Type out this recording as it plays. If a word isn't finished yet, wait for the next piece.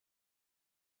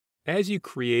As you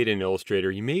create in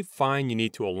Illustrator, you may find you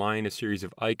need to align a series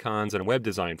of icons in a web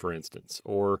design, for instance,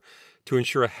 or to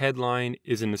ensure a headline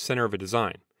is in the center of a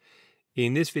design.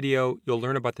 In this video, you'll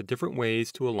learn about the different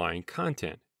ways to align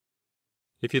content.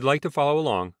 If you'd like to follow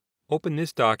along, open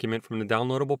this document from the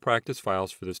downloadable practice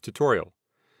files for this tutorial.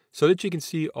 So that you can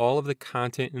see all of the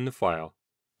content in the file,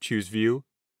 choose View,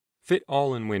 Fit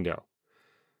All in Window.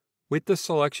 With the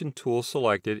Selection tool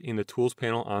selected in the Tools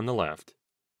panel on the left,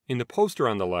 in the poster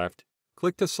on the left,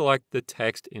 click to select the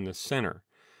text in the center.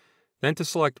 Then to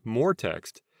select More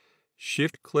Text,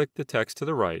 Shift-click the text to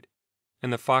the right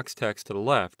and the Fox text to the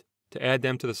left to add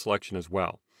them to the selection as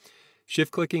well.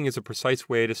 Shift-clicking is a precise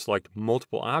way to select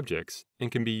multiple objects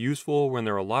and can be useful when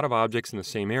there are a lot of objects in the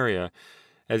same area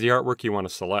as the artwork you want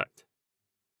to select.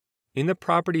 In the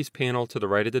Properties panel to the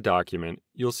right of the document,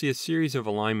 you'll see a series of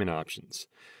alignment options.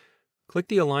 Click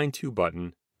the Align To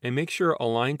button and make sure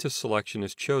Align to Selection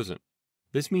is chosen.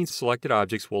 This means selected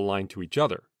objects will align to each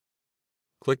other.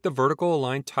 Click the Vertical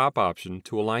Align Top option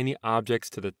to align the objects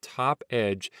to the top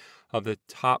edge of the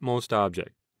topmost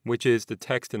object, which is the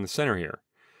text in the center here.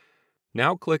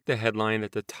 Now click the headline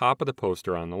at the top of the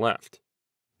poster on the left.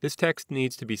 This text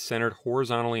needs to be centered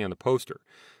horizontally on the poster.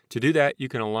 To do that, you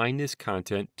can align this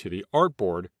content to the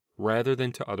artboard rather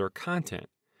than to other content.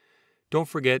 Don't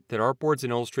forget that artboards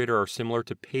in Illustrator are similar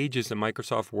to pages in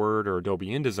Microsoft Word or Adobe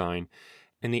InDesign,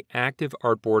 and the active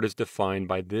artboard is defined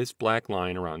by this black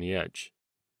line around the edge.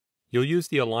 You'll use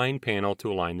the Align panel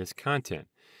to align this content.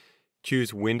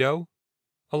 Choose Window,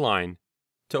 Align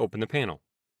to open the panel.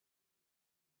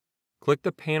 Click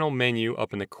the panel menu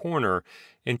up in the corner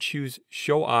and choose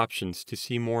Show Options to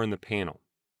see more in the panel.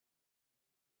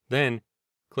 Then,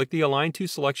 click the Align to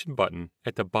Selection button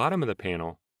at the bottom of the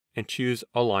panel and choose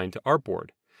Align to Artboard.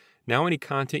 Now any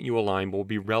content you align will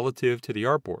be relative to the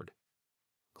artboard.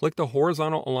 Click the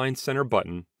Horizontal Align Center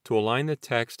button to align the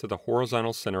text to the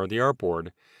horizontal center of the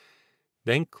artboard.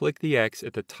 Then click the X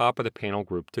at the top of the panel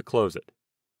group to close it.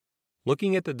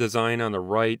 Looking at the design on the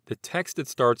right, the text that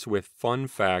starts with Fun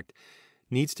Fact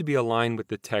needs to be aligned with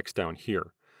the text down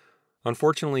here.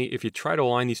 Unfortunately, if you try to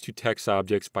align these two text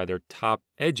objects by their top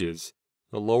edges,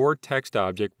 the lower text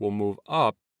object will move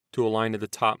up to align to the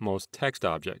topmost text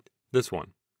object, this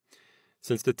one.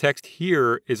 Since the text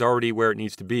here is already where it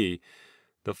needs to be,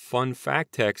 the Fun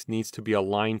Fact text needs to be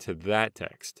aligned to that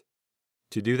text.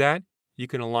 To do that, you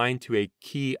can align to a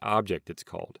key object, it's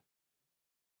called.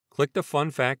 Click the Fun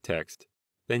Fact text,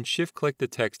 then Shift-click the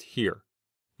text here.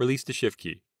 Release the Shift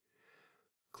key.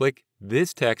 Click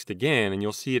this text again and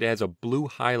you'll see it has a blue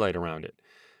highlight around it.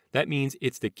 That means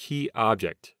it's the key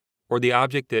object, or the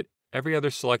object that every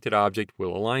other selected object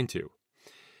will align to.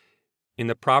 In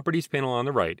the Properties panel on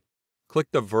the right, click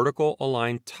the Vertical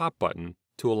Align Top button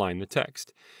to align the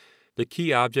text. The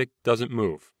key object doesn't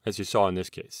move, as you saw in this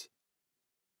case.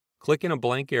 Click in a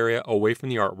blank area away from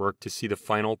the artwork to see the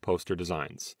final poster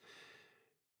designs.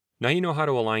 Now you know how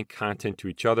to align content to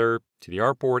each other, to the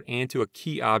artboard, and to a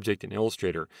key object in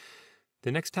Illustrator.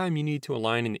 The next time you need to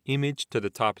align an image to the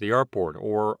top of the artboard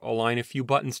or align a few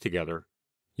buttons together,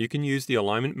 you can use the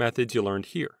alignment methods you learned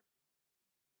here.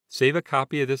 Save a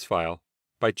copy of this file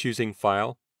by choosing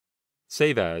File,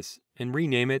 Save As, and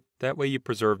rename it. That way you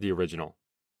preserve the original.